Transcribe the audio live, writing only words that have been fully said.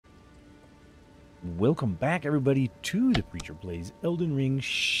Welcome back, everybody, to the Preacher Plays Elden Ring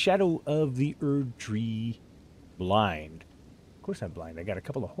Shadow of the Erdtree blind. Of course I'm blind. I got a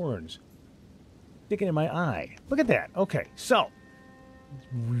couple of horns sticking in my eye. Look at that. Okay, so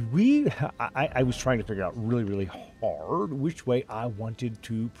I was trying to figure out really hard which way I wanted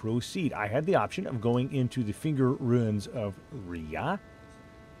to proceed. I had the option of going into the finger ruins of Rhea,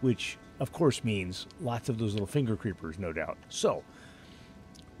 which of course means lots of those little finger creepers, no doubt. So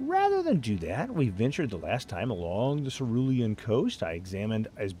rather than do that, we ventured the last time along the Cerulean coast. I examined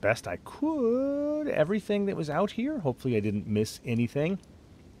as best I could everything that was out here. Hopefully I didn't miss anything.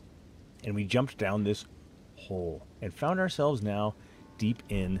 And we jumped down this hole and found ourselves now deep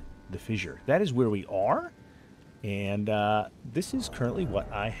in the fissure. That is where we are. And this is currently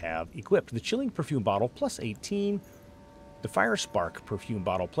what I have equipped. The Chilling Perfume Bottle plus 18. The Fire Spark Perfume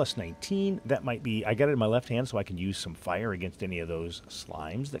Bottle plus 19. That might be, I got it in my left hand so I can use some fire against any of those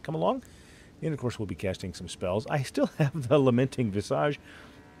slimes that come along. And of course we'll be casting some spells. I still have the Lamenting Visage.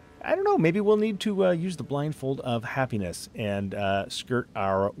 I don't know, maybe we'll need to use the Blindfold of Happiness and skirt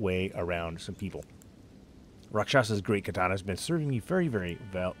our way around some people. Rakshasa's Great Katana has been serving me very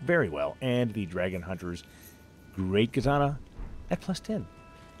well. And the Dragon Hunter's Great Katana at plus 10.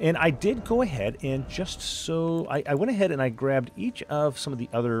 And I did go ahead and I went ahead and I grabbed each of some of the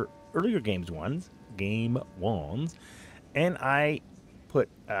other earlier game ones, and I put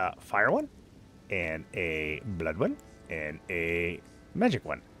a fire one, and a blood one, and a magic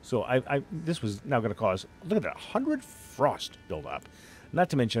one. So this was now going to cause, look at that, 100 frost build up. Not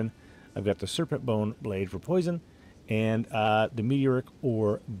to mention, I've got the Serpent Bone Blade for poison, and the Meteoric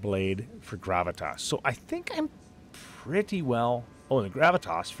Ore Blade for gravitas. So I think I'm pretty well. Oh, and the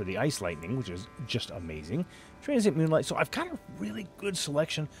Gravitas for the Ice Lightning, which is just amazing. Transient Moonlight. So I've got a really good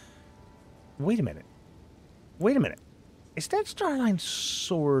selection. Wait a minute. Is that Starline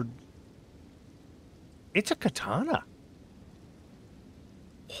sword? It's a katana.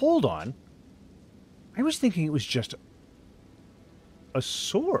 Hold on. I was thinking it was just a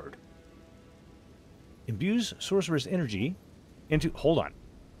sword. Imbues Sorcerer's energy into... Hold on.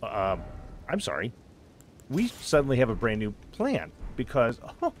 I'm sorry. We suddenly have a brand new plan. Because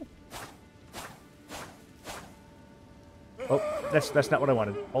oh, that's not what I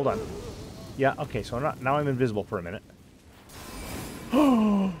wanted. Hold on. Yeah, okay, so now I'm invisible for a minute.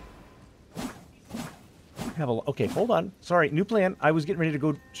 Okay, hold on. Sorry, new plan. I was getting ready to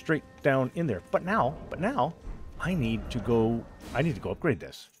go straight down in there. But now I need to go upgrade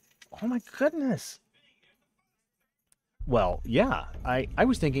this. Oh my goodness. Well, yeah, I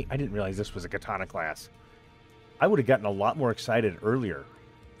was thinking, I didn't realize this was a katana class. I would have gotten a lot more excited earlier.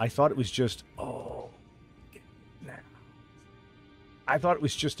 I thought it was just, I thought it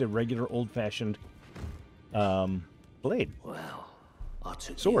was just a regular old-fashioned blade. Well, I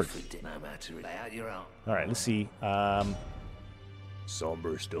took sword. You for dinner, no matter lay out your own. All right, let's see.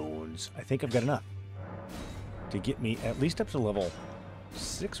 Somber stones. I think I've got enough to get me at least up to level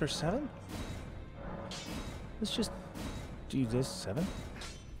 6 or 7. Let's just do this. 7?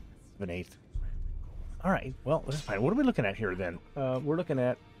 7/8. All right, well, that's fine. What are we looking at here, then? We're looking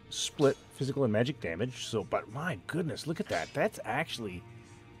at split physical and magic damage. So, but my goodness, look at that. That's actually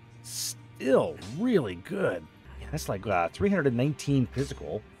still really good. Yeah, that's like 319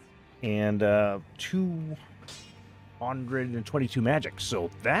 physical and 222 magic.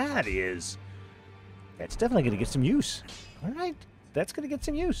 So that's definitely going to get some use. All right, that's going to get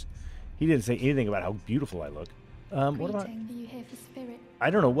some use. He didn't say anything about how beautiful I look. What about... Are you here for spirit? I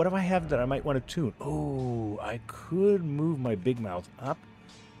don't know. What do I have that I might want to tune? Oh, I could move my big mouth up.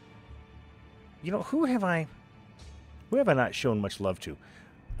 You know, who have I not shown much love to?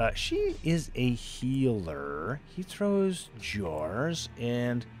 She is a healer. He throws jars,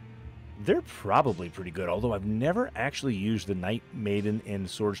 and they're probably pretty good, although I've never actually used the Night Maiden and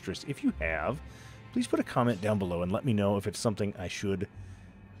Swordstress. If you have, please put a comment down below and let me know if it's something I should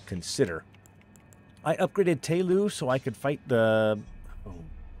consider. I upgraded Telu so I could fight the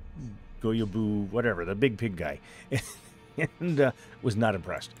Goyabu, whatever, the big pig guy, and was not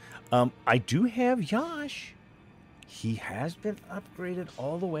impressed. I do have Yash. He has been upgraded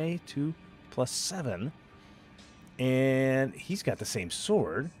all the way to plus 7, and he's got the same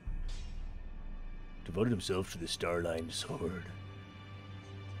sword. Devoted himself to the Starline sword.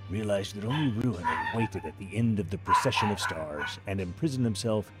 Realized that only ruin awaited at the end of the procession of stars, and imprisoned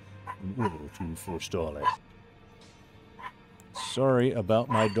himself in order to forestall it. Sorry about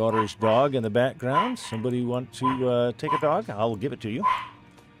my daughter's dog in the background. Somebody want to take a dog? I'll give it to you.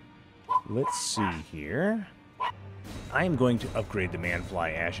 Let's see here. I am going to upgrade the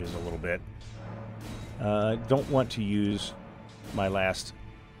Manfly Ashes a little bit. Don't want to use my last...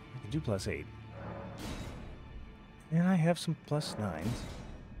 I can do plus 8. And I have some +9s.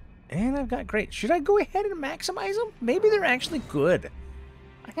 And I've got great. Should I go ahead and maximize them? Maybe they're actually good.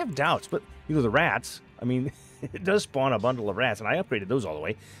 I have doubts, but, you know, the rats, I mean, it does spawn a bundle of rats, and I upgraded those all the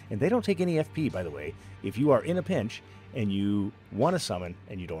way. And they don't take any FP, by the way. If you are in a pinch and you want to summon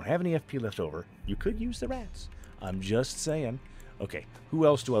and you don't have any FP left over, you could use the rats. I'm just saying. Okay, who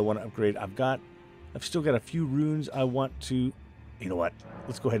else do I want to upgrade? I've still got a few runes I want to... You know what?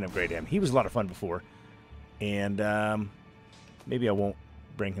 Let's go ahead and upgrade him. He was a lot of fun before. And maybe I won't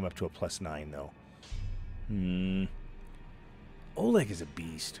bring him up to a +9, though. Oleg is a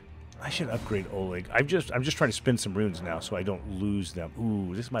beast. I should upgrade Oleg. I'm just trying to spin some runes now so I don't lose them.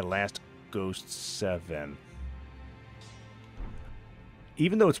 Ooh, this is my last Ghost 7.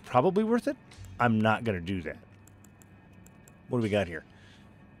 Even though it's probably worth it, I'm not going to do that. What do we got here?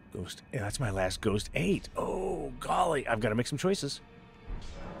 Ghost. Yeah, that's my last Ghost 8. Oh, golly. I've got to make some choices.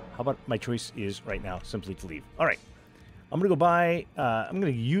 How about my choice is right now simply to leave? All right. I'm going to go buy... I'm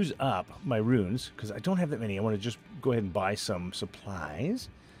going to use up my runes because I don't have that many. I want to just go ahead and buy some supplies.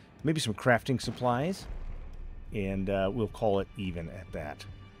 Maybe some crafting supplies. And we'll call it even at that.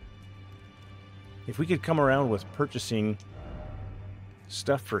 If we could come around with purchasing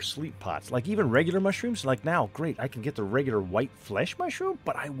stuff for sleep pots, like even regular mushrooms, like now, great, I can get the regular white flesh mushroom,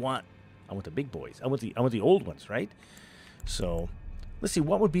 but I want the big boys. I want the old ones, right? So let's see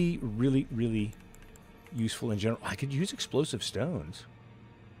what would be really, really useful in general. I could use explosive stones.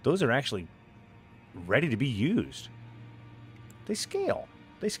 Those are actually ready to be used. They scale.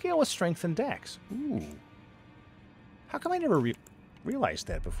 They scale with strength and dex. Ooh. How come I never realized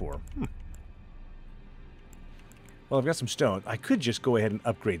that before? Well, I've got some stone. I could just go ahead and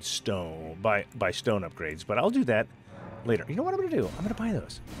upgrade stone, buy stone upgrades, but I'll do that later. You know what I'm going to do? I'm going to buy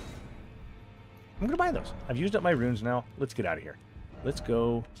those. I'm going to buy those. I've used up my runes now. Let's get out of here. Let's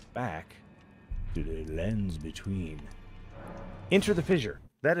go back to the lens between. Enter the fissure.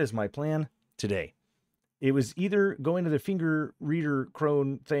 That is my plan today. It was either go into the finger reader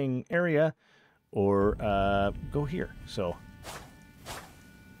crone thing area or go here. So,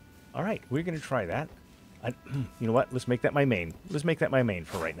 all right, we're going to try that. You know what? Let's make that my main. Let's make that my main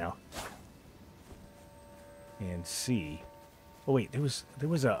for right now. And see. Oh wait, there was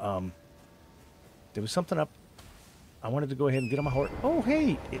something up. I wanted to go ahead and get on my horse. Oh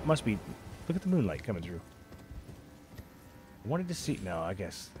hey, it must be. Look at the moonlight coming through. I wanted to see. No, I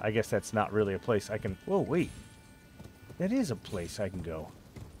guess that's not really a place I can. Whoa, wait. That is a place I can go.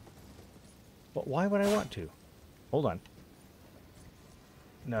 But why would I want to? Hold on.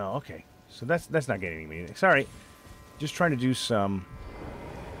 No, okay. So that's not getting me anything. Sorry. Just trying to do some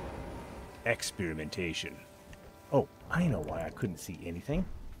experimentation. Oh, I know why I couldn't see anything.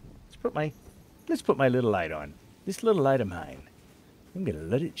 Let's put my little light on. This little light of mine. I'm gonna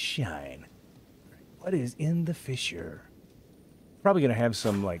let it shine. What is in the fissure? Probably gonna have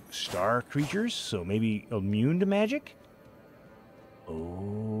some like star creatures, so maybe immune to magic.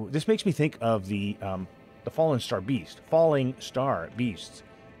 Oh, this makes me think of the falling star beasts.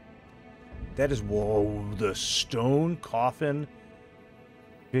 That is, whoa, the stone coffin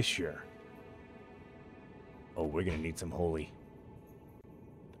fissure. Oh, we're going to need some holy.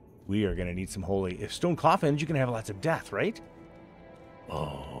 We are going to need some holy. If stone coffins, you can have lots of death, right?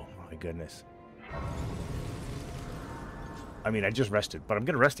 Oh, my goodness. I mean, I just rested, but I'm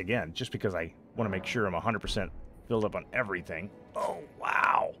going to rest again just because I want to make sure I'm 100% filled up on everything. Oh,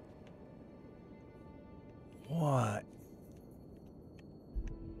 wow. What?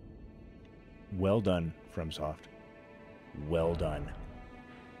 Well done, FromSoft. Well done.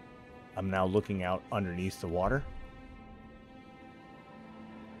 I'm now looking out underneath the water.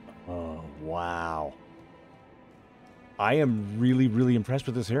 Oh, wow. I am really, really impressed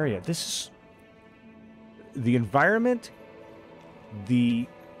with this area. This is... The environment, the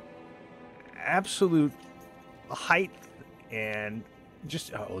absolute height, and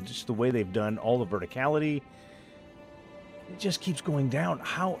just the way they've done all the verticality. It just keeps going down.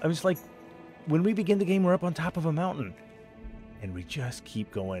 I was like... When we begin the game, we're up on top of a mountain. And we just keep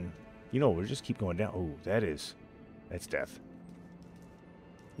going. You know, we just keep going down. Oh, that's death.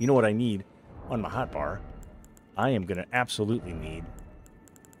 You know what I need on my hotbar? I am going to absolutely need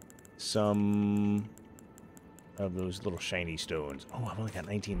some of those little shiny stones. Oh, I've only got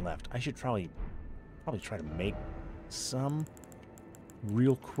 19 left. I should probably try to make some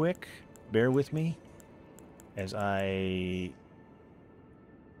real quick. Bear with me as I...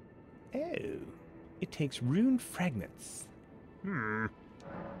 Oh, it takes rune fragments.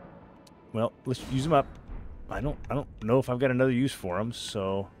 Well, let's use them up. I don't know if I've got another use for them,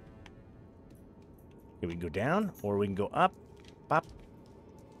 so okay, we can go down or we can go up, pop.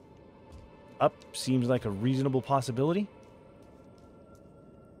 up seems like a reasonable possibility.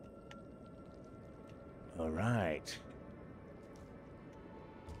 All right.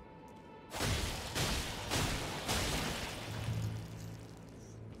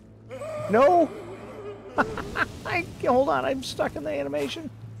 No! Hold on, I'm stuck in the animation.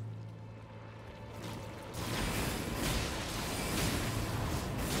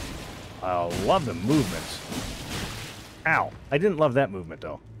 I love the movements. Ow. I didn't love that movement,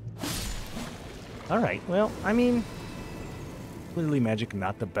 though. Alright, well, I mean, clearly magic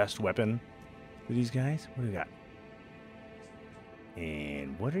not the best weapon for these guys. What do we got?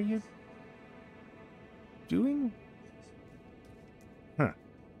 And what are you doing? Huh.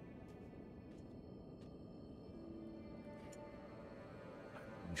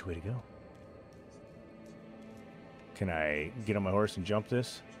 Which way to go? Can I get on my horse and jump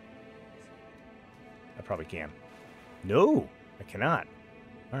this? I probably can. No, I cannot.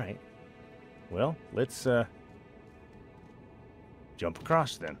 All right. Well, let's jump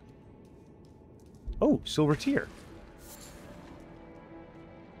across then. Oh, silver tier.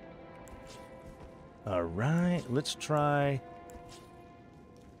 All right, let's try.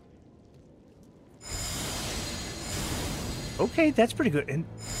 Okay, that's pretty good. And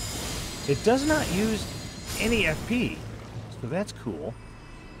it does not use any FP, so that's cool.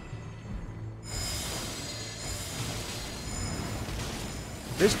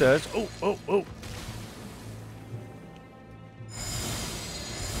 This does. Oh, oh, oh.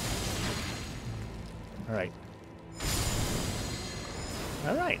 All right.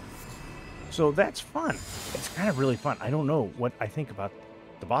 All right. So that's fun. It's kind of really fun. I don't know what I think about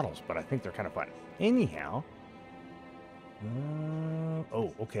the bottles, but I think they're kind of fun. Anyhow.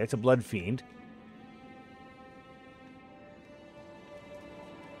 Oh, okay. It's a blood fiend.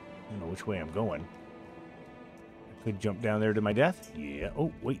 I don't know which way I'm going. I could jump down there to my death. Yeah.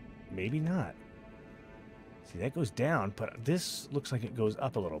 Oh, wait. Maybe not. See, that goes down, but this looks like it goes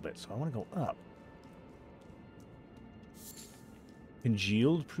up a little bit, so I want to go up.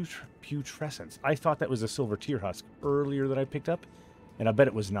 Congealed putrescence. I thought that was a silver tear husk earlier that I picked up, and I bet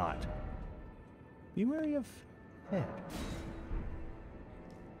it was not. Be wary of head.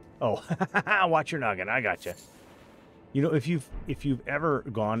 Oh, watch your noggin. I gotcha. You know, if you've ever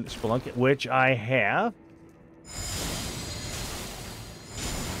gone spelunking, which I have.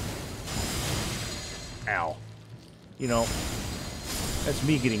 Ow. You know, that's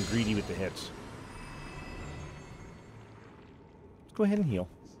me getting greedy with the hits. Let's go ahead and heal.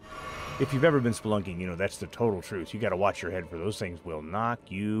 If you've ever been spelunking, you know, that's the total truth. You got to watch your head for those things will knock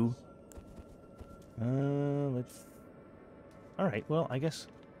you. Let's. All right. Well, I guess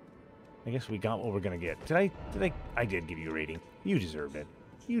we got what we're gonna get. I did give you a rating. You deserved it.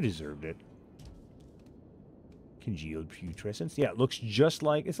 You deserved it. Congealed putrescence. Yeah, it looks just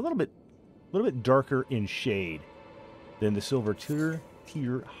like it's a little bit darker in shade than the silver tier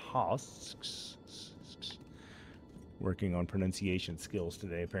husks. Working on pronunciation skills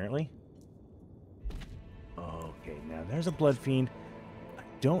today, apparently. Okay, now there's a blood fiend. I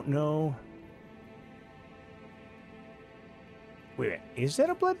don't know. Wait a minute, is that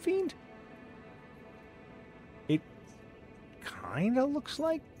a blood fiend? It kind of looks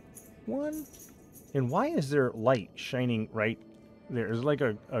like one. And why is there light shining right there? There's like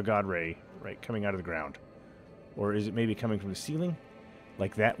a god ray right coming out of the ground. Or is it maybe coming from the ceiling?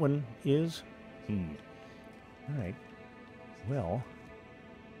 Like that one is? Alright. Well,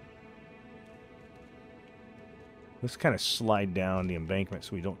 let's kind of slide down the embankment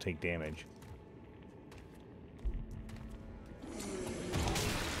so we don't take damage.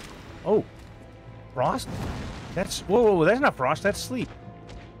 Oh, frost? That's whoa, that's not frost, that's sleep.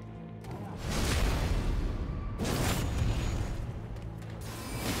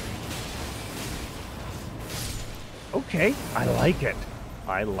 Okay, I like it.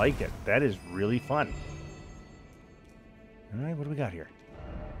 I like it. That is really fun. All right, what do we got here?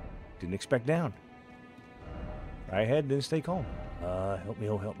 Didn't expect down. Try ahead, then stay calm. Help me,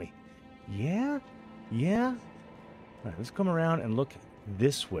 oh, help me. Yeah? Yeah? All right, let's come around and look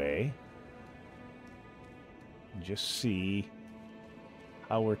this way. Just see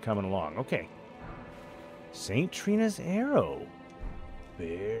how we're coming along. Okay. St. Trina's arrow.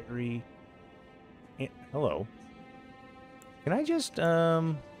 Very... hello. Can I just,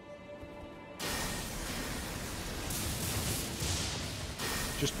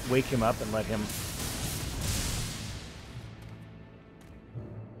 just wake him up and let him...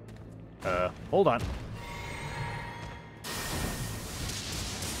 hold on.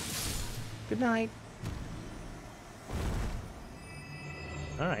 Good night.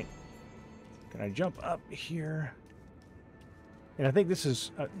 Alright. Can I jump up here? And I think this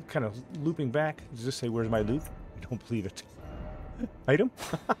is kind of looping back. Does this say, where's my loot? I don't believe it. Item?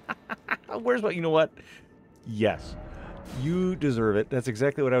 Where's my... You know what? Yes. You deserve it. That's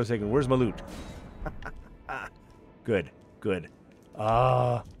exactly what I was thinking. Where's my loot? Good. Good.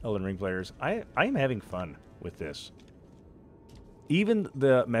 Elden Ring players. I am having fun with this. Even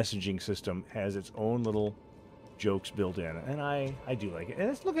the messaging system has its own little jokes built in. And I do like it. And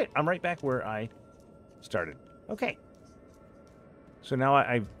let's look at... I'm right back where I started. Okay. So now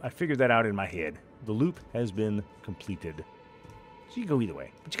I figured that out in my head. The loop has been completed. So you go either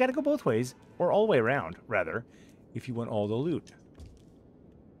way. But you got to go both ways, or all the way around, rather, if you want all the loot.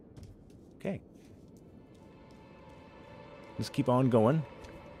 Okay. Let's keep on going.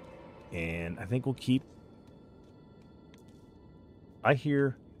 And I think we'll keep... I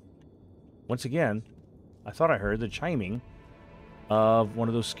hear, once again, I thought I heard the chiming of one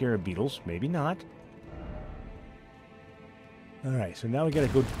of those scarab beetles. Maybe not. All right, so now we got to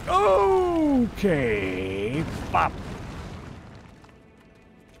go... Okay. Bop.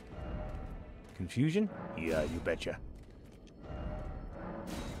 Confusion? Yeah, you betcha.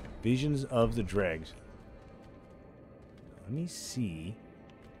 Visions of the dregs. Let me see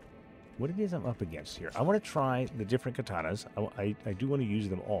what it is I'm up against here. I want to try the different katanas. I do want to use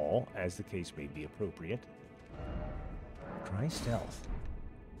them all, as the case may be appropriate. Try stealth.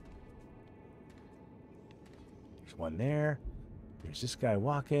 There's one there. There's this guy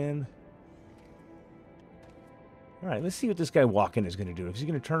walking. All right, let's see what this guy walking is going to do. Is he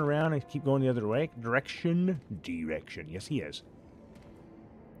going to turn around and keep going the other way? Direction. Yes, he is.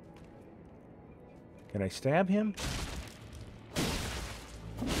 Can I stab him?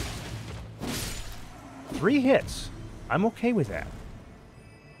 3 hits. I'm okay with that.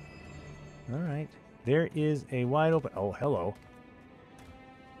 All right. There is a wide open... Oh, hello.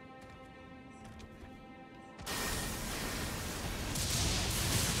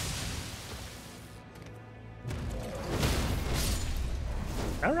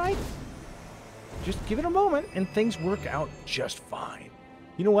 All right. Just give it a moment, and things work out just fine.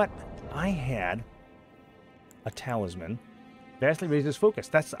 You know what? I had a talisman. Vastly raises focus.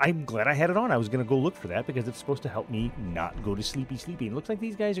 I'm glad I had it on. I was going to go look for that because it's supposed to help me not go to sleepy. It looks like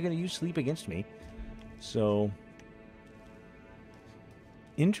these guys are going to use sleep against me. So,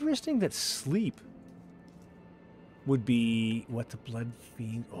 interesting that sleep would be what the blood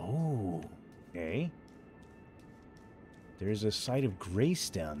fiend... Oh, okay. There's a site of grace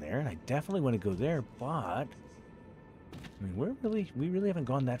down there, and I definitely want to go there, but... I mean, we really haven't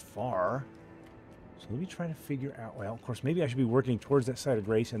gone that far. So let me try to figure out... Well, of course, maybe I should be working towards that site of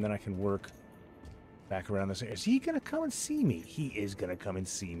grace, and then I can work back around this area. Is he going to come and see me? He is going to come and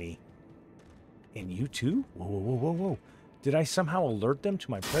see me. And you too? Whoa, whoa, whoa, whoa, whoa. Did I somehow alert them to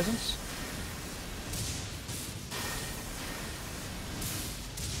my presence?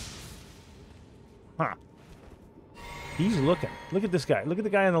 Huh. He's looking. Look at this guy. Look at the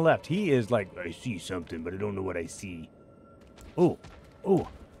guy on the left. He is like, I see something, but I don't know what I see. Oh. Oh.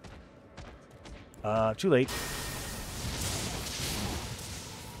 Too late.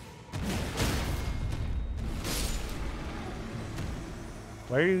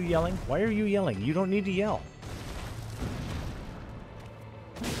 Why are you yelling? Why are you yelling? You don't need to yell.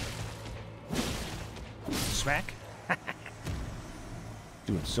 Smack.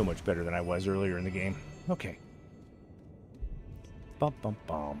 Doing so much better than I was earlier in the game. Okay. Bum, bum,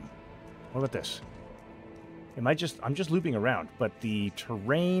 bum. What about this? I'm just looping around, but the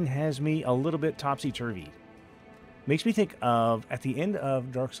terrain has me a little bit topsy-turvy. Makes me think of, at the end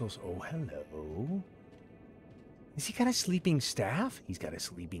of Dark Souls... Oh, hello. Is he got a sleeping staff? He's got a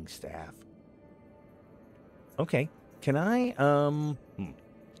sleeping staff. Okay. Can I, can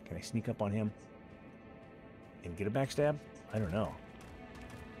I sneak up on him and get a backstab? I don't know.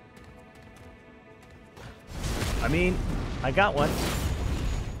 I mean, I got one.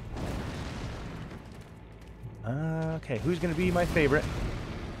 Okay, who's going to be my favorite?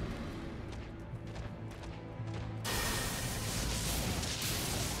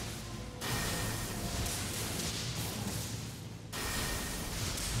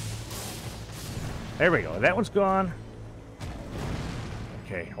 There we go. That one's gone.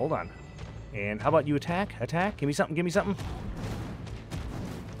 Okay, hold on. And how about you attack? Attack? Give me something, give me something.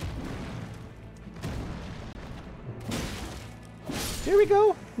 There we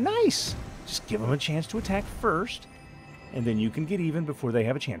go. Nice. Just give them a chance to attack first, and then you can get even before they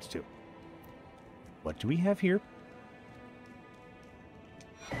have a chance to. What do we have here?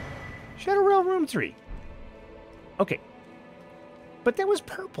 Shadow Realm Room 3. Okay. But that was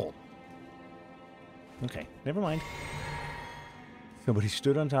purple. Okay, never mind. Somebody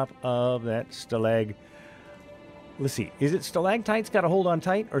stood on top of that let's see. Is it stalactites got to hold on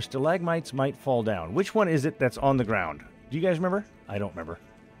tight, or stalagmites might fall down? Which one is it that's on the ground? Do you guys remember? I don't remember.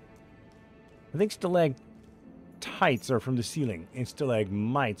 I think stalactites are from the ceiling, and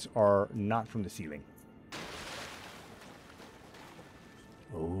stalagmites are not from the ceiling.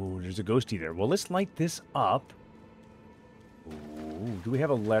 Oh, there's a ghosty there. Well, let's light this up. Ooh, do we have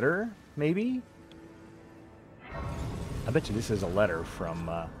a letter, maybe? I bet you this is a letter from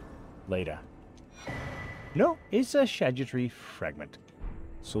Leda. No, it's a Erdtree fragment.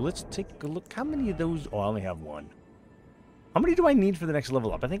 So let's take a look. How many of those? Oh, I only have one. How many do I need for the next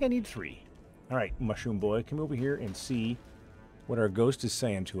level up? I think I need 3. All right, Mushroom Boy, come over here and see what our ghost is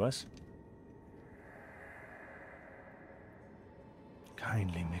saying to us.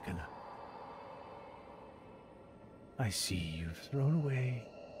 Kindly, Mikola. I see you've thrown away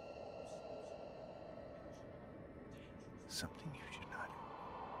something you should not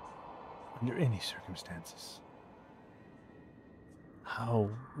under any circumstances. How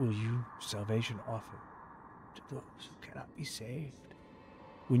will you salvation offer to those who cannot be saved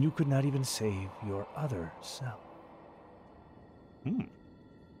when you could not even save your other self?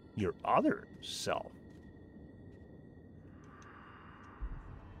 Your other self?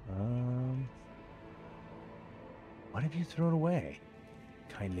 What have you thrown away?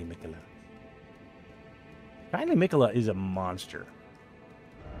 Kindly Mikola. Kindly Mikola is a monster.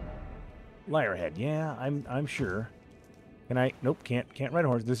 Liarhead, yeah, I'm sure. Can I? Nope, can't ride a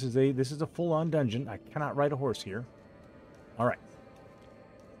horse. This is a full-on dungeon. I cannot ride a horse here. All right.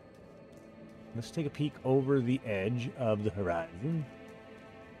 Let's take a peek over the edge of the horizon.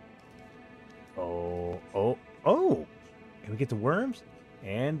 Oh! Can we get the worms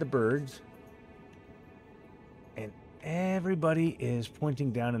and the birds? And everybody is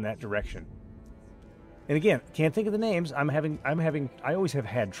pointing down in that direction. And again, can't think of the names. I always have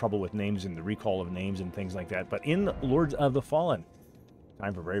had trouble with names and the recall of names and things like that. But in the Lords of the Fallen,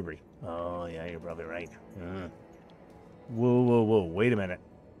 time for bravery. Oh, yeah, you're probably right. Whoa. Wait a minute.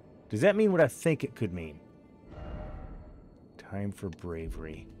 Does that mean what I think it could mean? Time for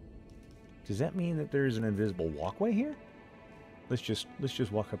bravery. Does that mean that there's an invisible walkway here? Let's just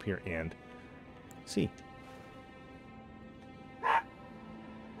walk up here and see.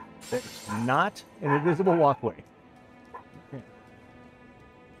 That's not an invisible walkway.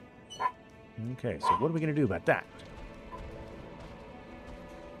 Okay, so what are we going to do about that?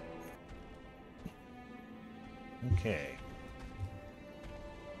 Okay.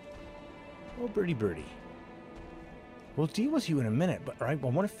 Oh, birdie. We'll deal with you in a minute, but I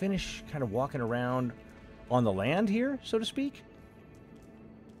want to finish kind of walking around on the land here, so to speak.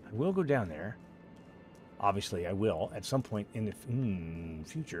 I will go down there. Obviously, I will at some point in the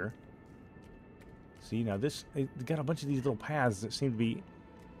future. See, now they got a bunch of these little paths that seem to be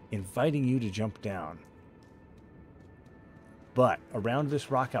inviting you to jump down. But around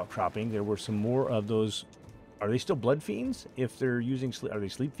this rock outcropping, there were some more of those. Are they still blood fiends? If they're using are they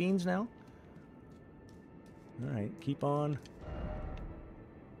sleep fiends now? All right, keep on.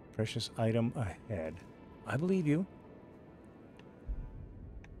 Precious item ahead. I believe you.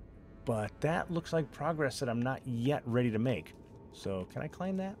 But that looks like progress that I'm not yet ready to make. So, can I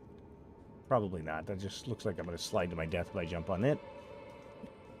climb that? Probably not. That just looks like I'm going to slide to my death if I jump on it.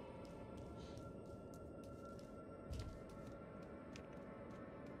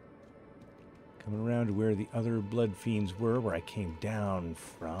 Coming around to where the other blood fiends were, where I came down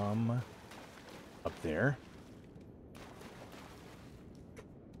from. Up there.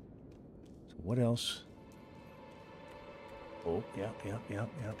 So, what else? Oh, yep.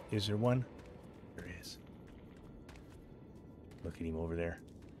 Is there one? There is. Look at him over there.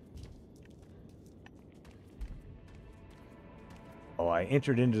 Oh, I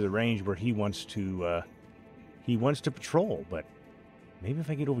entered into the range where he wants to patrol, but maybe if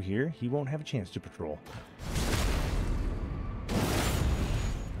I get over here, he won't have a chance to patrol.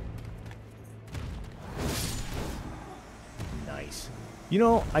 Nice. You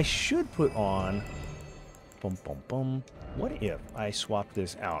know, I should put on... What if I swap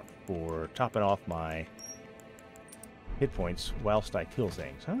this out for topping off my hit points whilst I kill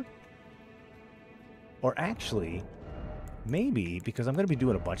things, huh? Or actually, maybe, because I'm going to be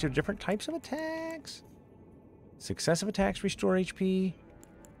doing a bunch of different types of attacks. Successive attacks restore HP.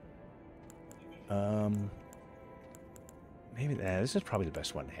 Maybe this is probably the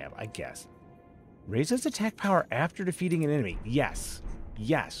best one to have, I guess. Raises attack power after defeating an enemy. Yes,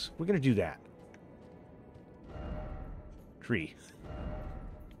 we're going to do that.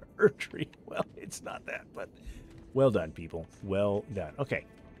 Erdtree. Well, it's not that, but well done, people. Well done. Okay.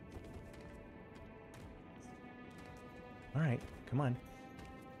 All right, come on.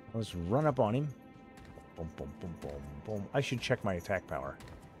 Let's run up on him. Boom, boom, boom, boom, boom. I should check my attack power.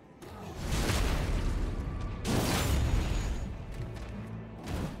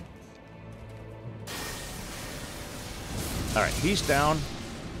 All right, he's down.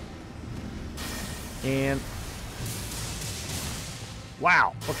 And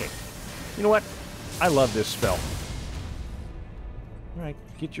wow, okay. You know what? I love this spell. All right,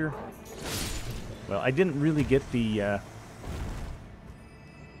 get your... Well, I didn't really get the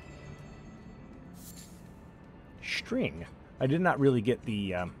string. I did not really get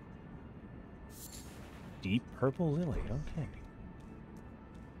the deep purple lily. Okay.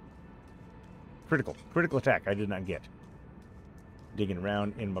 Critical attack I did not get. Digging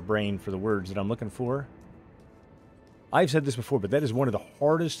around in my brain for the words that I'm looking for. I've said this before, but that is one of the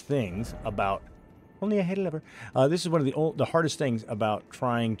hardest things about... Only a hated lover. This is one of the hardest things about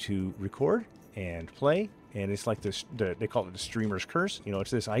trying to record and play. And it's like this, they call it the streamer's curse. You know,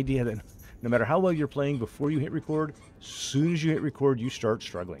 it's this idea that no matter how well you're playing before you hit record, as soon as you hit record, you start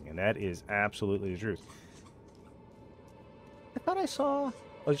struggling. And that is absolutely the truth. I thought I saw...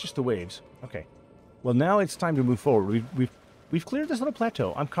 Oh, it's just the waves. Okay. Well, now it's time to move forward. We've cleared this little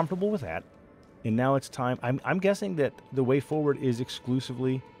plateau. I'm comfortable with that. And now it's time... I'm guessing that the way forward is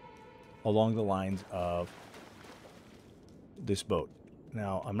exclusively along the lines of this boat.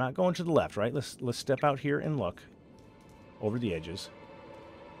 Now, I'm not going to the left, right? Let's step out here and look over the edges.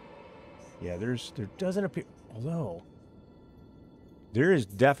 Yeah, there doesn't appear... Although, there is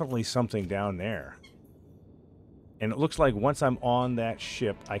definitely something down there. And it looks like once I'm on that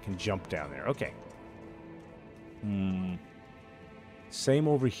ship, I can jump down there. Okay. Same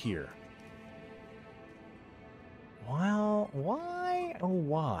over here. Well, why, oh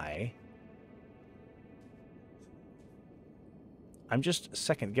why? I'm just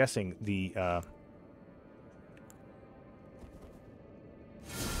second guessing the,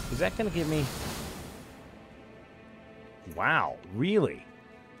 is that going to give me... Wow, really?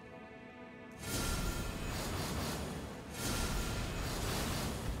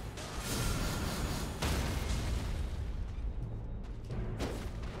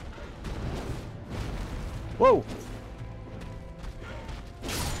 Whoa!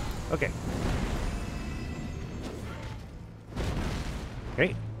 Okay.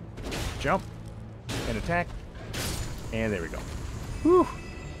 Okay. Jump. And attack. And there we go. Whew!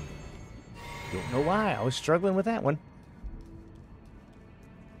 Don't know why. I was struggling with that one.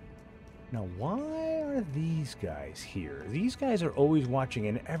 Now, why are these guys here? These guys are always watching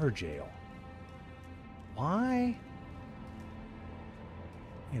an Everjail. Why?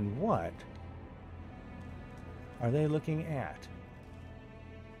 And what are they looking at?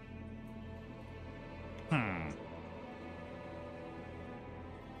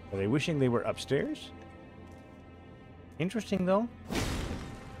 Are they wishing they were upstairs? Interesting, though.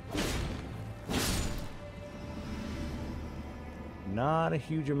 Not a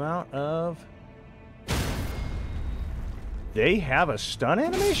huge amount of... They have a stun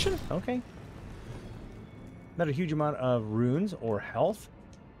animation? Okay. Not a huge amount of runes or health.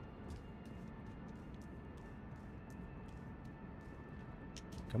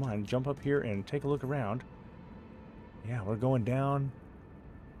 Come on, jump up here and take a look around. Yeah, we're going down.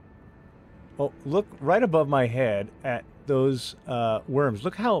 Oh, look right above my head at those worms.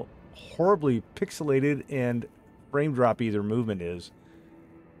 Look how horribly pixelated and frame droppy their movement is.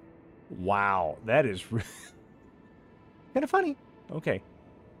 Wow, that is kind of funny. Okay.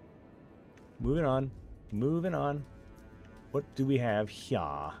 Moving on. Moving on. What do we have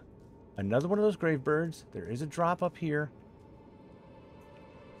here? Another one of those grave birds. There is a drop up here.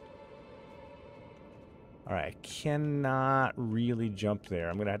 All right, I cannot really jump there.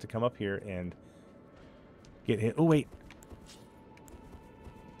 I'm going to have to come up here and get hit. Oh, wait.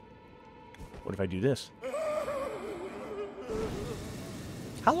 What if I do this?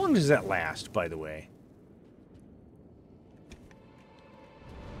 How long does that last, by the way?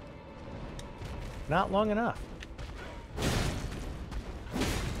 Not long enough.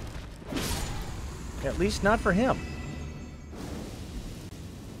 At least not for him.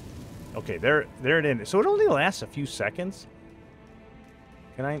 Okay, there it ended. So it only lasts a few seconds.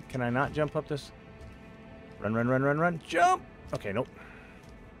 Can I not jump up this? Run, run, run, run, run. Jump! Okay, nope.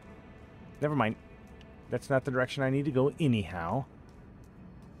 Never mind. That's not the direction I need to go anyhow.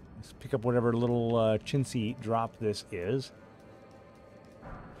 Let's pick up whatever little chintzy drop this is.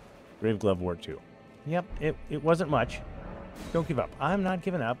 Grave Glove Ward 2. Yep, it wasn't much. Don't give up. I'm not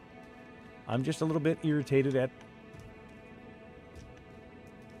giving up. I'm just a little bit irritated at...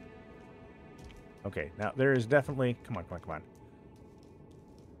 Okay, now there is definitely... Come on, come on, come on.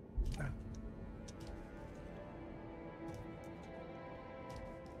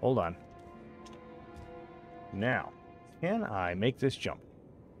 Hold on. Now, can I make this jump?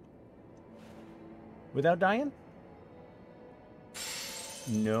 Without dying?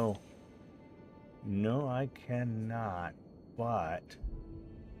 No. No, I cannot. But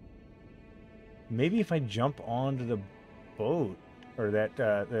maybe if I jump onto the boat or that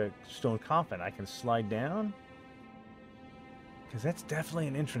the stone coffin, I can slide down. Because that's definitely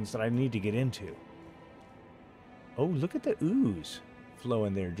an entrance that I need to get into. Oh, look at the ooze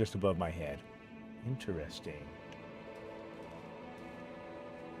flowing there just above my head. Interesting.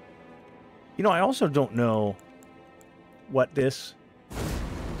 You know, I also don't know what this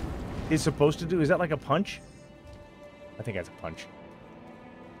is supposed to do. Is that like a punch? I think that's a punch.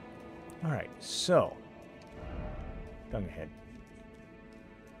 All right, so tongue ahead.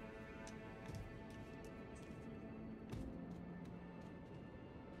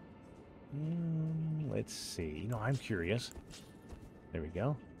 Let's see. You know, I'm curious. There we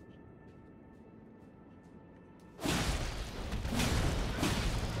go.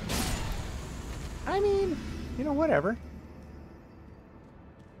 I mean, you know, whatever.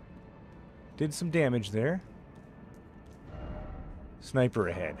 Did some damage there. Sniper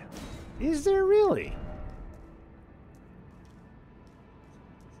ahead. Is there really?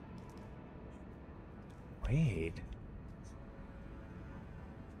 Wait.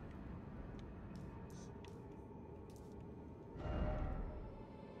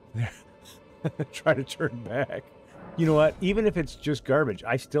 Try to turn back. You know what? Even if it's just garbage,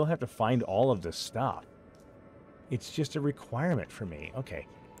 I still have to find all of this stuff. It's just a requirement for me. Okay.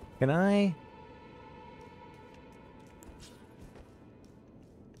 Can I...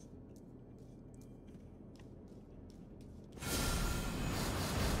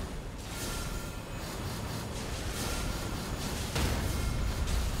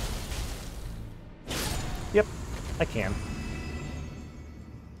 Yep, I can.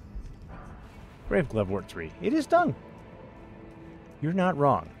 Brave Glovewort 3. It is done. You're not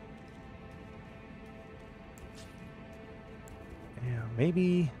wrong. Yeah,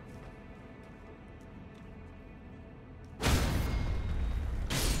 maybe...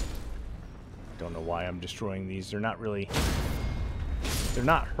 Don't know why I'm destroying these. They're not really... They're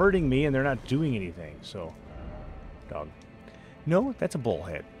not hurting me, and they're not doing anything, so... Dog. No, that's a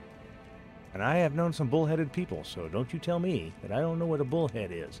bullhead. And I have known some bullheaded people, so don't you tell me that I don't know what a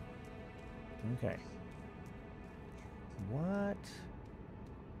bullhead is. Okay. What?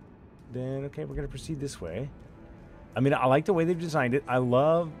 Then, okay, we're going to proceed this way. I mean, I like the way they've designed it. I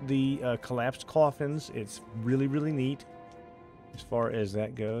love the collapsed coffins. It's really, really neat as far as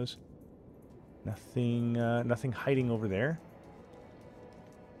that goes. Nothing, nothing hiding over there.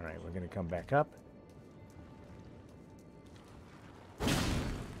 All right, we're going to come back up.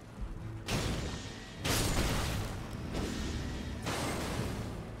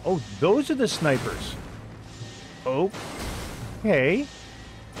 Oh, those are the snipers. Okay.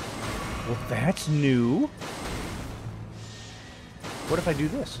 Well, that's new. What if I do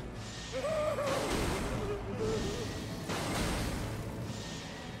this?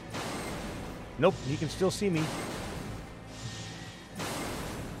 Nope, he can still see me.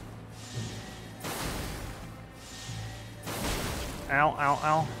 Ow, ow,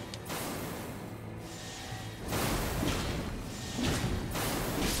 ow.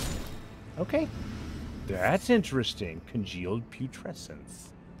 Okay. That's interesting. Congealed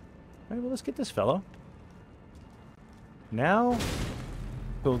putrescence. All right, well, let's get this fellow. Now...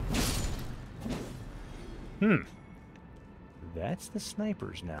 So... That's the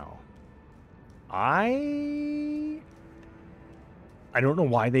snipers now. I don't know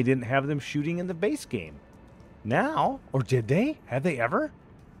why they didn't have them shooting in the base game. Now, or did they? Have they ever?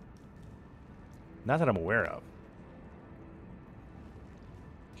 Not that I'm aware of.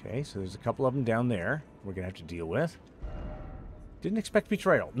 Okay, so there's a couple of them down there we're going to have to deal with. Didn't expect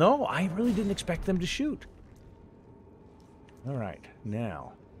betrayal. No, I really didn't expect them to shoot. All right,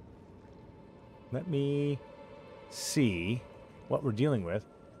 now, let me see what we're dealing with.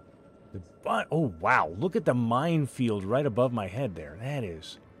 Oh, wow, look at the minefield right above my head there. That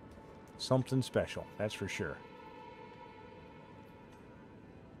is something special, that's for sure.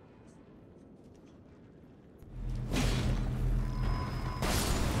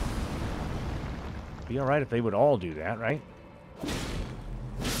 Be all right if they would all do that, right?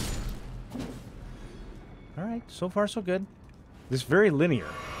 All right, so far so good. This is very linear.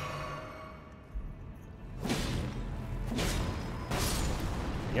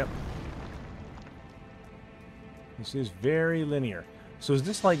 Yep. This is very linear. So is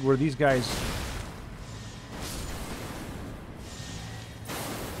this like where these guys...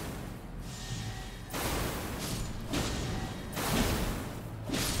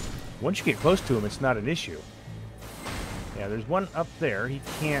 Once you get close to them, it's not an issue. Yeah, there's one up there. He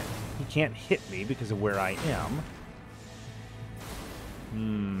can't hit me because of where I am.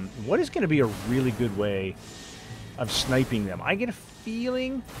 What is going to be a really good way of sniping them? I get a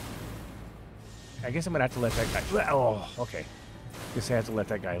feeling... I guess I'm going to have to let that guy... Oh, okay. Guess I have to let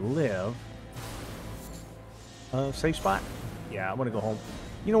that guy live. Safe spot? Yeah, I want to go home.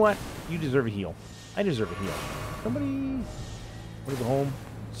 You know what? You deserve a heal. I deserve a heal. Somebody... want to go home?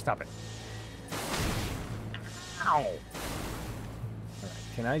 Stop it. Ow! Alright,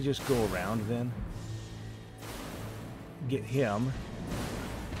 can I just go around then? Get him.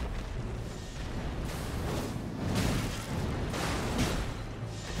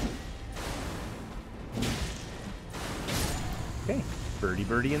 Okay, birdie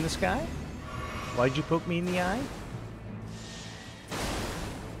birdie in the sky. Why'd you poke me in the eye?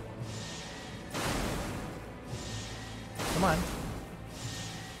 Come on.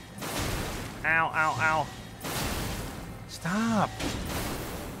 Ow, ow, ow. Stop.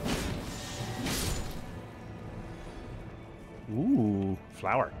 Ooh,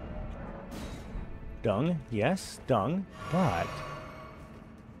 flower. Dung, yes, dung, but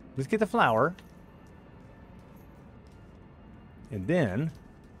let's get the flower. And then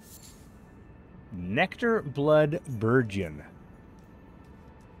Nectar Blood Burgeon.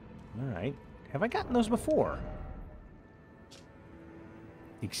 Alright. Have I gotten those before?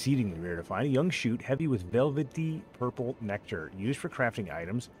 Exceedingly rare to find. A young shoot, heavy with velvety purple nectar, used for crafting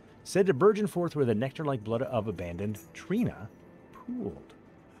items, said to burgeon forth where the nectar-like blood of abandoned Trina pooled.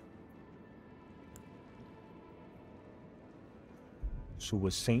 So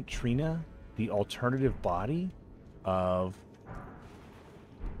was Saint Trina the alternative body of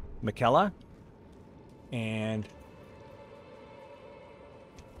Michaela? And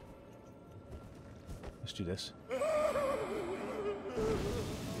let's do this.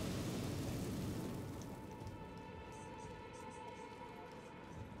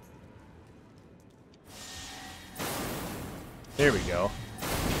 There we go.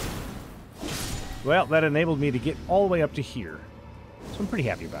 Well, that enabled me to get all the way up to here. So I'm pretty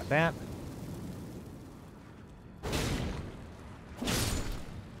happy about that.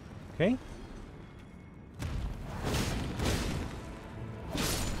 Okay.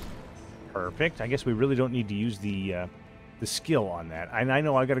 Perfect. I guess we really don't need to use the skill on that. And I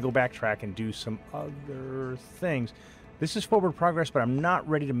know I got to go backtrack and do some other things. This is forward progress, but I'm not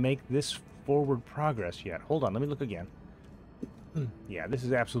ready to make this forward progress yet. Hold on, let me look again. Yeah, this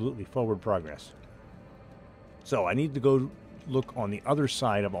is absolutely forward progress. So I need to go look on the other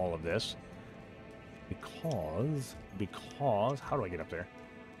side of all of this. Because, how do I get up there?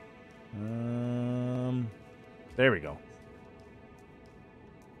 There we go.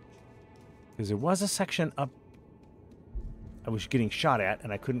 Because there was a section up I was getting shot at,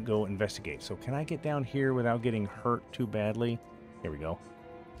 and I couldn't go investigate. So can I get down here without getting hurt too badly? Here we go.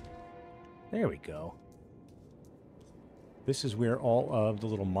 There we go. This is where all of the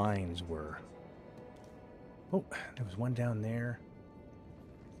little mines were. Oh, there was one down there.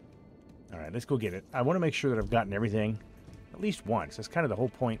 All right, let's go get it. I want to make sure that I've gotten everything at least once. That's kind of the whole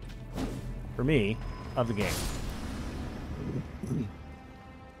point, for me, of the game.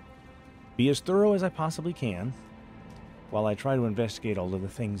 Be as thorough as I possibly can while I try to investigate all of the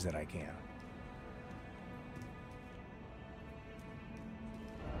things that I can.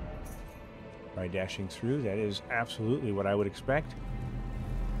 By dashing through, that is absolutely what I would expect.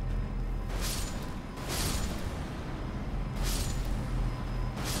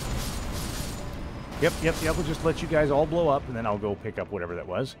 Yep, we'll just let you guys all blow up, and then I'll go pick up whatever that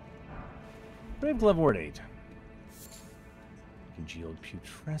was. Brave Glove Ward 8. Congealed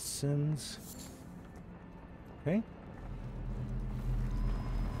putrescence. Okay.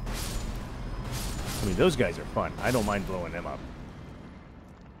 I mean, those guys are fun. I don't mind blowing them up.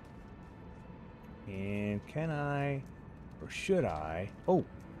 And can I, or should I? Oh.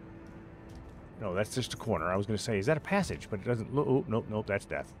 No, that's just a corner. I was going to say, is that a passage? But it doesn't. Oh, nope, that's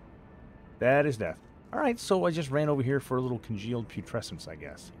death. That is death. All right, so I just ran over here for a little congealed putrescence, I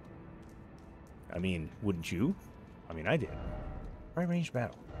guess. I mean, wouldn't you? I mean, I did. Right range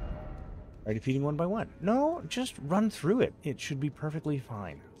battle. Try defeating one by one. No, just run through it. It should be perfectly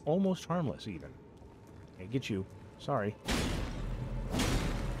fine. Almost harmless, even. Okay, get you. Sorry.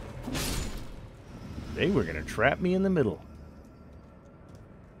 They were going to trap me in the middle.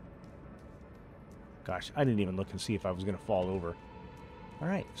 Gosh, I didn't even look and see if I was going to fall over.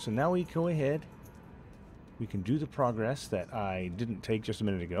 Alright, so now we go ahead. We can do the progress that I didn't take just a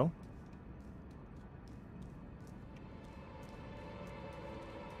minute ago.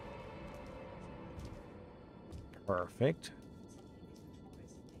 Perfect.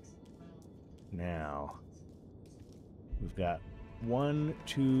 Now, We've got 1,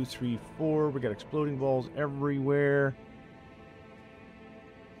 2, 3, 4. We got exploding balls everywhere.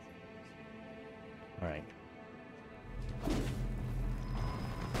 All right.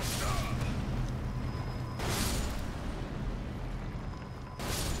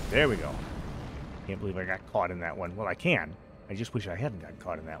 There we go. Can't believe I got caught in that one. Well, I can. I just wish I hadn't gotten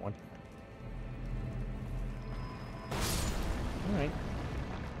caught in that one. All right.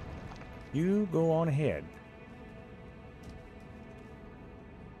 You go on ahead.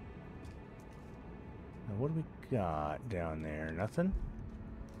 Now, what do we got down there? Nothing?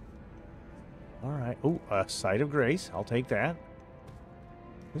 All right. Oh, a Sight of Grace. I'll take that.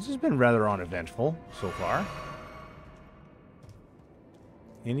 This has been rather uneventful so far.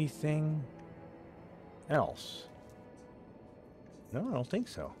 Anything else? No, I don't think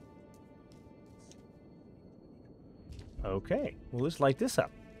so. Okay. Well, let's light this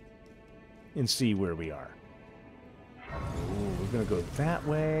up and see where we are. Ooh, we're going to go that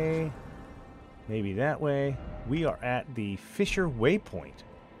way. Maybe that way. We are at the Fissure waypoint.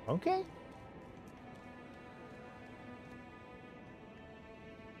 Okay.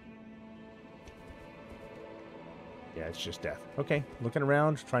 Yeah, it's just death. Okay, looking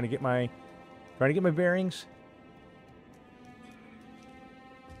around, trying to get my bearings.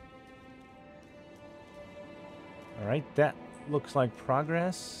 All right, that looks like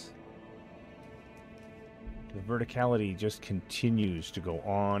progress. The verticality just continues to go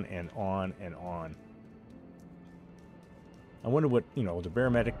on and on and on. I wonder what, you know, the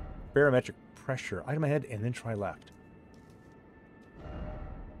barometric pressure. Item ahead and then try left.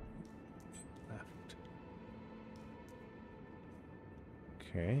 Left.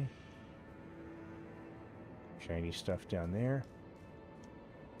 Okay. Shiny stuff down there.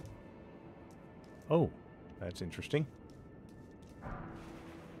 Oh, that's interesting.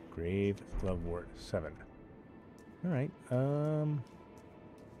 Grave Glovewort 7. All right.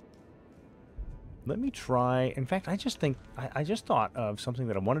 Let me try. In fact, I just thought of something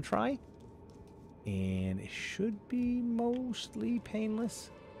that I want to try, and it should be mostly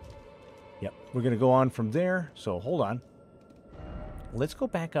painless. Yep, we're gonna go on from there. So hold on. Let's go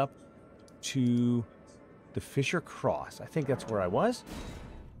back up to the Fissure Cross. I think that's where I was.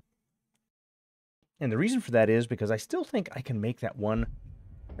 And the reason for that is because I still think I can make that one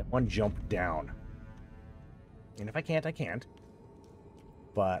jump down. And if I can't, I can't.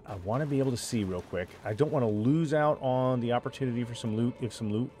 But I want to be able to see real quick. I don't want to lose out on the opportunity for some loot if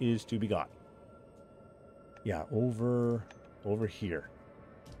some loot is to be got. Yeah, over here.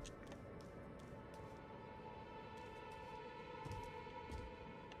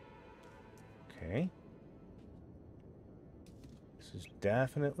 Okay. This is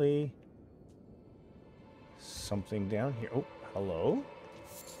definitely something down here. Oh, hello.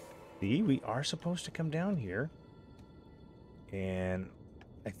 See, we are supposed to come down here. And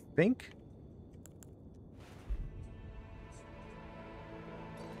I think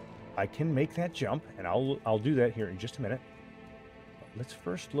I can make that jump, and I'll do that here in just a minute. But let's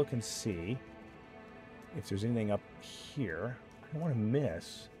first look and see if there's anything up here. I don't want to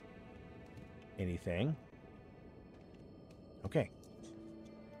miss anything. Okay.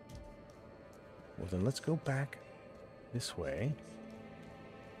 Well, then let's go back this way.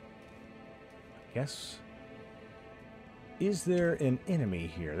 I guess. Is there an enemy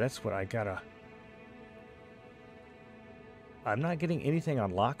here? That's what I gotta... I'm not getting anything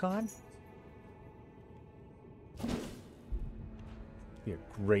on lock-on? Be a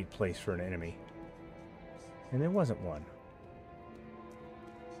great place for an enemy. And there wasn't one.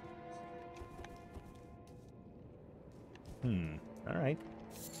 Alright.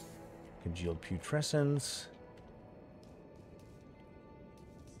 Congealed putrescence.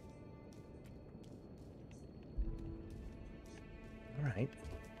 Alright.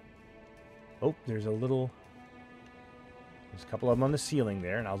 Oh, there's a couple of them on the ceiling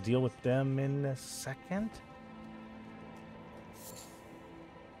there, and I'll deal with them in a second.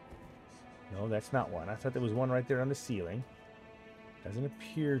 No, that's not one. I thought there was one right there on the ceiling. Doesn't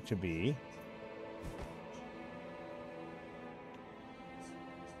appear to be.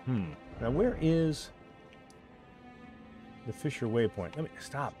 Now, where is the Fissure waypoint? Let me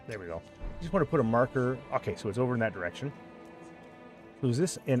stop. There we go. I just want to put a marker. Okay, so it's over in that direction. So is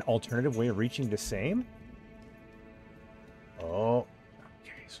this an alternative way of reaching the same? Oh,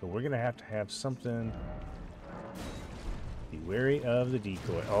 okay. So we're going to have something. Be wary of the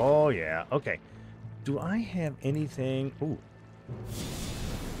decoy. Oh, yeah. Okay. Do I have anything? Ooh.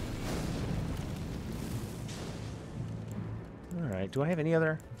 All right. Do I have any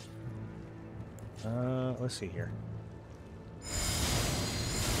other? Let's see here.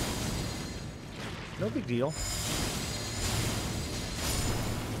 No big deal.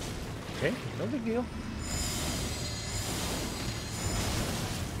 Okay, no big deal.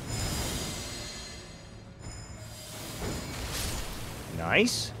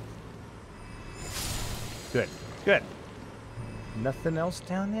 Nice. Good, good. Nothing else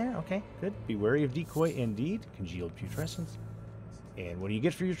down there? Okay, good. Be wary of decoy indeed. Congealed putrescence. And what do you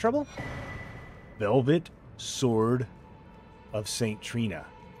get for your trouble? Velvet Sword of St. Trina.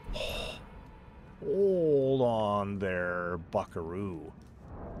 Hold on there, buckaroo.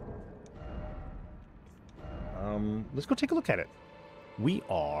 Let's go take a look at it.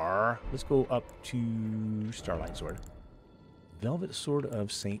 Let's go up to Starlight Sword. Velvet Sword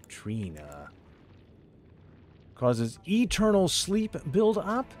of St. Trina. Causes eternal sleep build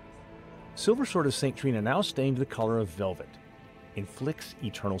up. Silver Sword of St. Trina, now stained the color of velvet. Inflicts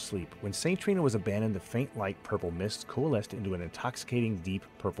eternal sleep. When St. Trina was abandoned, the faint light purple mist coalesced into an intoxicating deep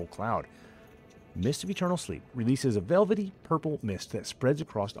purple cloud. Mist of eternal sleep releases a velvety purple mist that spreads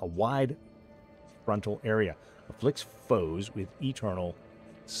across a wide frontal area. Afflicts foes with eternal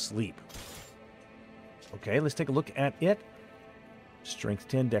sleep. Okay, let's take a look at it. Strength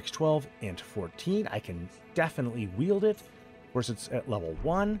 10, Dex 12, Int 14. I can definitely wield it. Of course, it's at level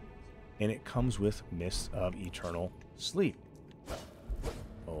 1, and it comes with Mists of Eternal Sleep.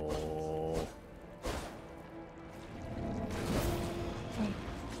 Oh.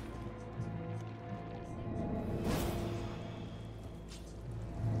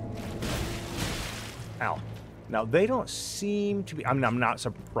 Ow. Now, they don't seem to be... I'm not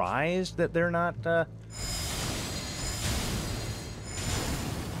surprised that they're not...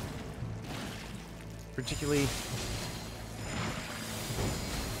 particularly...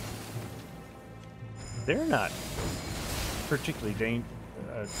 They're not particularly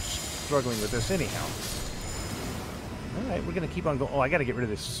struggling with this anyhow. Alright, we're going to keep on going. Oh, I got to get rid of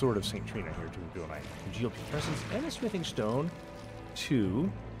this Sword of St. Trina here, too, don't I? Congealed Putrescence and a Smithing Stone.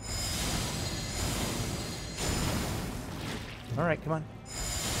 2. Alright, come on.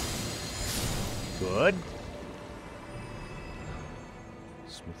 Good.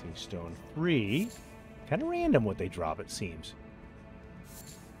 Smithing Stone 3. Kind of random what they drop, it seems.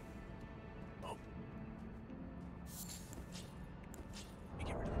 Oh. Let me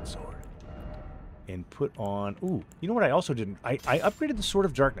get rid of that sword. And put on... Ooh, you know what I also didn't... I upgraded the Sword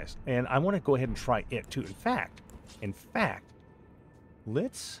of Darkness, and I want to go ahead and try it, too. In fact,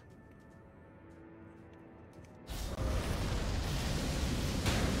 let's...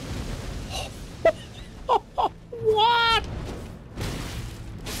 What?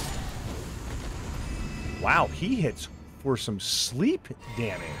 Wow, he hits for some sleep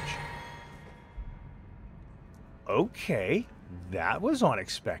damage. Okay, that was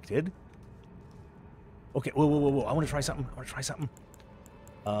unexpected. Okay, whoa. I want to try something.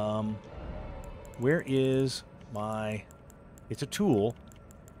 Where is my... It's a tool.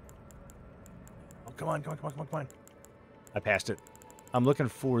 Oh, come on. I passed it. I'm looking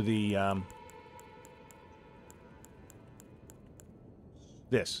for the...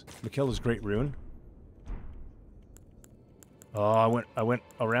 This. Michaela's Great Rune. Oh, I went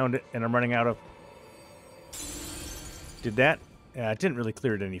around it, and I'm running out of... Did that? It didn't really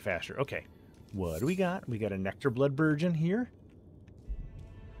clear it any faster. Okay. What do we got? We got a Nectar Blood Burgeon here.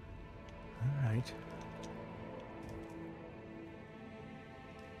 All right.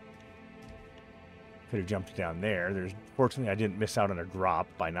 Could have jumped down there. Fortunately, I didn't miss out on a drop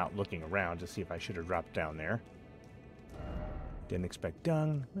by not looking around to see if I should have dropped down there. Didn't expect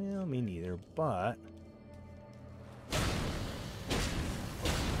dung. Well, me neither, but...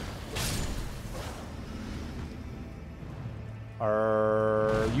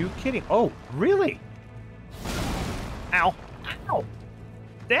 Are you kidding? Oh, really? Ow. Ow.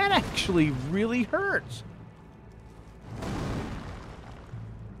 That actually really hurts.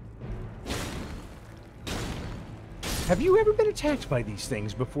 Have you ever been attacked by these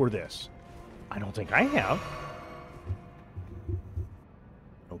things before this? I don't think I have.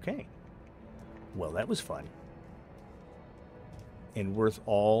 Okay. Well, that was fun. And worth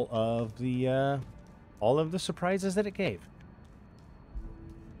all of the surprises that it gave.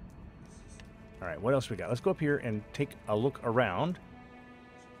 All right, what else we got? Let's go up here and take a look around.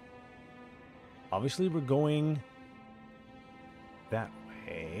 Obviously, we're going that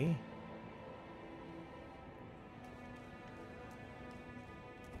way.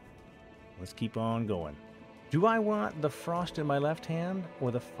 Let's keep on going. Do I want the frost in my left hand or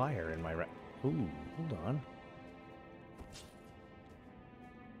the fire in my right? Ooh, hold on.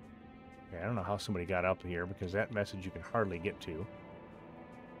 Okay, I don't know how somebody got up here because that message you can hardly get to.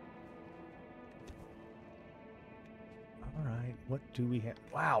 All right, what do we have?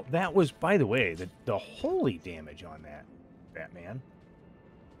 Wow, that was, by the way, the holy damage on that Batman.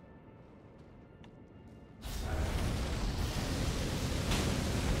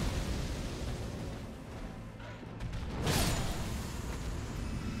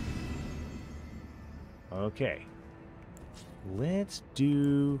 Okay. Let's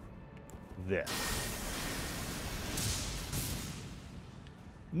do this.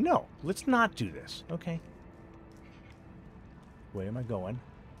 No, let's not do this. Okay. Where am I going?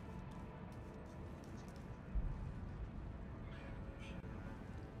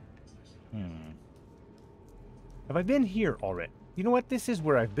 Have I been here already? You know what? This is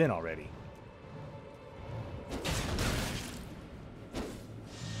where I've been already.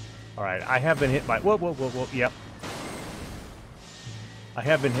 Alright, I have been hit by... Whoa, whoa, whoa, whoa. Yep. I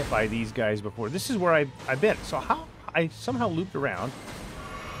have been hit by these guys before. This is where I've been. So how... I somehow looped around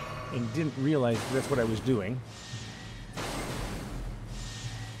and didn't realize that's what I was doing.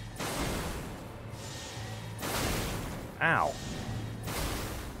 Ow.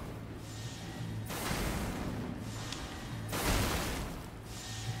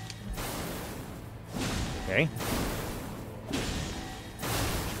 Okay.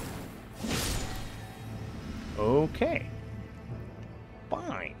 Okay.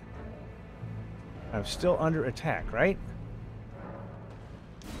 Fine. I'm still under attack, right?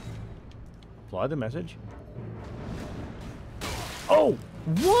 Apply the message. Oh!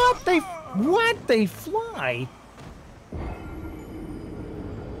 What? What? They fly?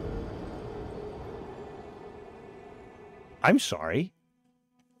 I'm sorry.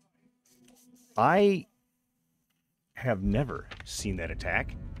 I have never seen that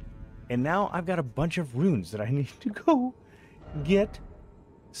attack. And now I've got a bunch of runes that I need to go get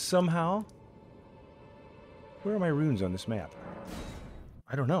somehow. Where are my runes on this map?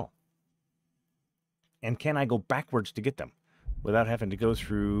 I don't know. And can I go backwards to get them without having to go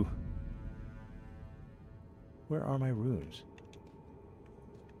through... Where are my runes?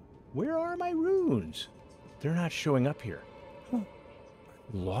 Where are my runes? They're not showing up here. Huh.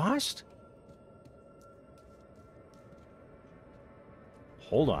 Lost?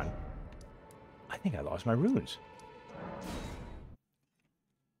 Hold on. I think I lost my runes.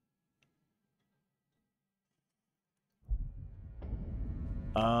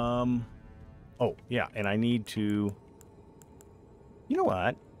 Oh, yeah, and I need to... You know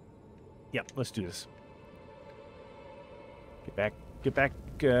what? Yep, let's do this. Get back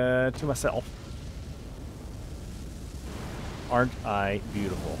to myself. Aren't I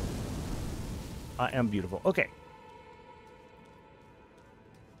beautiful? I am beautiful. Okay.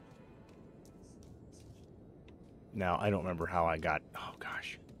 Now, I don't remember how I got... Oh,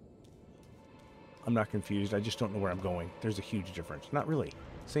 gosh. I'm not confused. I just don't know where I'm going. There's a huge difference. Not really.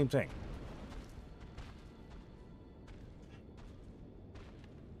 Same thing.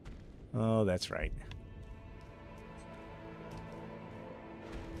 Oh, that's right.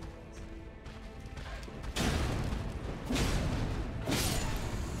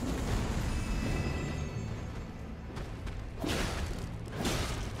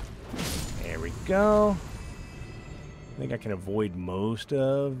 There we go. I think I can avoid most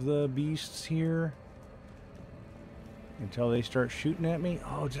of the beasts here until they start shooting at me.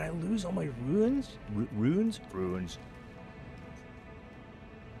 Oh, did I lose all my ruins? Ruins? Ruins.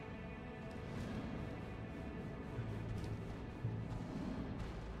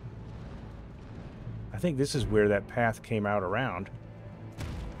 I think this is where that path came out around.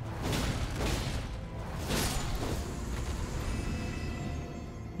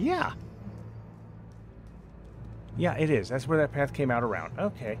 Yeah. Yeah, it is. That's where that path came out around.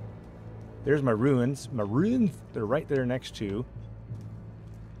 Okay. There's my ruins. My ruins, they're right there next to.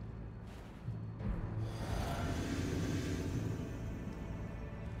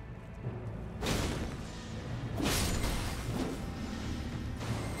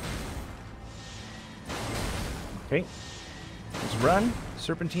 Okay. Let's run.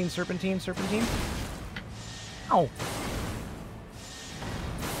 Serpentine, serpentine, serpentine. Ow.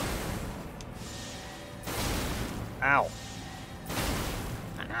 Ow.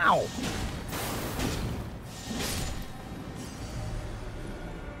 Ow.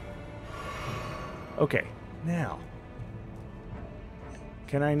 Okay, now.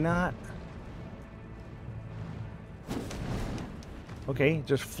 Can I not? Okay,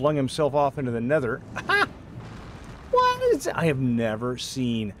 just flung himself off into the nether. What is it? I have never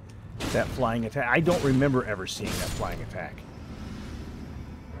seen that flying attack. I don't remember ever seeing that flying attack.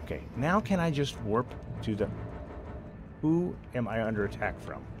 Okay, now can I just warp to the... Who am I under attack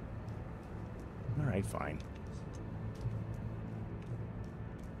from? Alright, fine.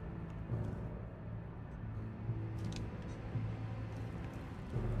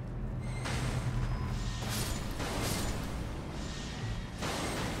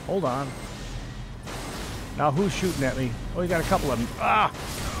 Hold on. Now who's shooting at me? Oh, you got a couple of them. Ah!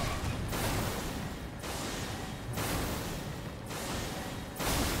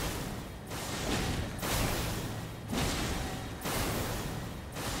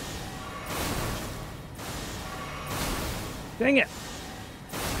 Dang it!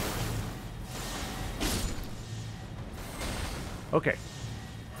 Okay.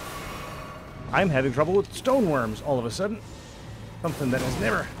 I'm having trouble with stoneworms all of a sudden. Something that has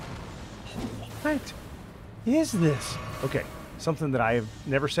never... What is this? Okay, something that I have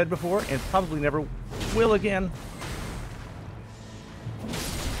never said before and probably never will again.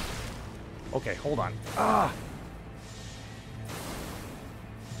 Okay, hold on. Ah!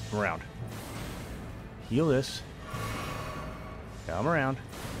 Come around. Heal this. Come around.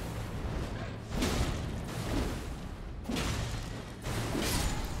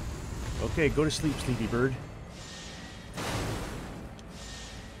 Okay, go to sleep, sleepy bird.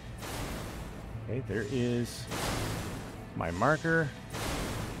 Okay, there is my marker.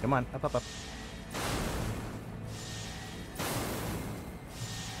 Come on, up, up, up.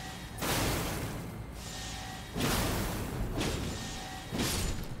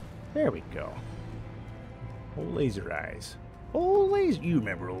 There we go. Old laser eyes. Old laser... You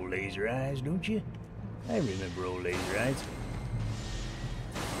remember old laser eyes, don't you? I remember old laser eyes.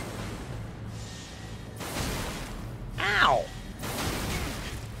 Ow!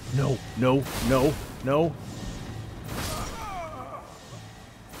 No, no, no, no.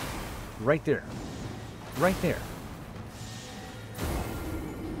 Right there. Right there.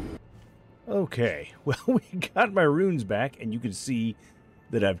 Okay. Well, we got my runes back, and you can see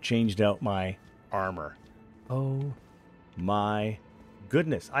that I've changed out my armor. Oh my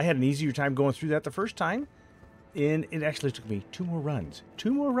goodness. I had an easier time going through that the first time, and it actually took me 2 more runs.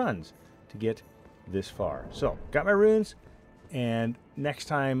 2 more runs to get this far. So, got my runes, and next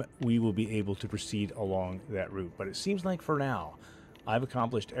time we will be able to proceed along that route. But it seems like for now, I've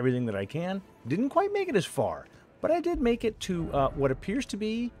accomplished everything that I can. Didn't quite make it as far, but I did make it to what appears to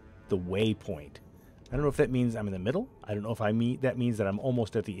be the waypoint. I don't know if that means I'm in the middle. I don't know if that means that I'm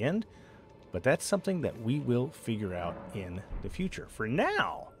almost at the end. But that's something that we will figure out in the future. For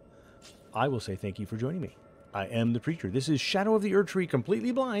now, I will say thank you for joining me. I am the Preacher. This is Shadow of the Erdtree,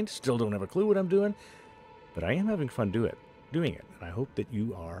 completely blind. Still don't have a clue what I'm doing. But I am having fun doing it. And I hope that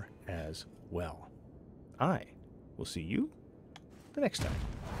you are as well. I will see you the next time.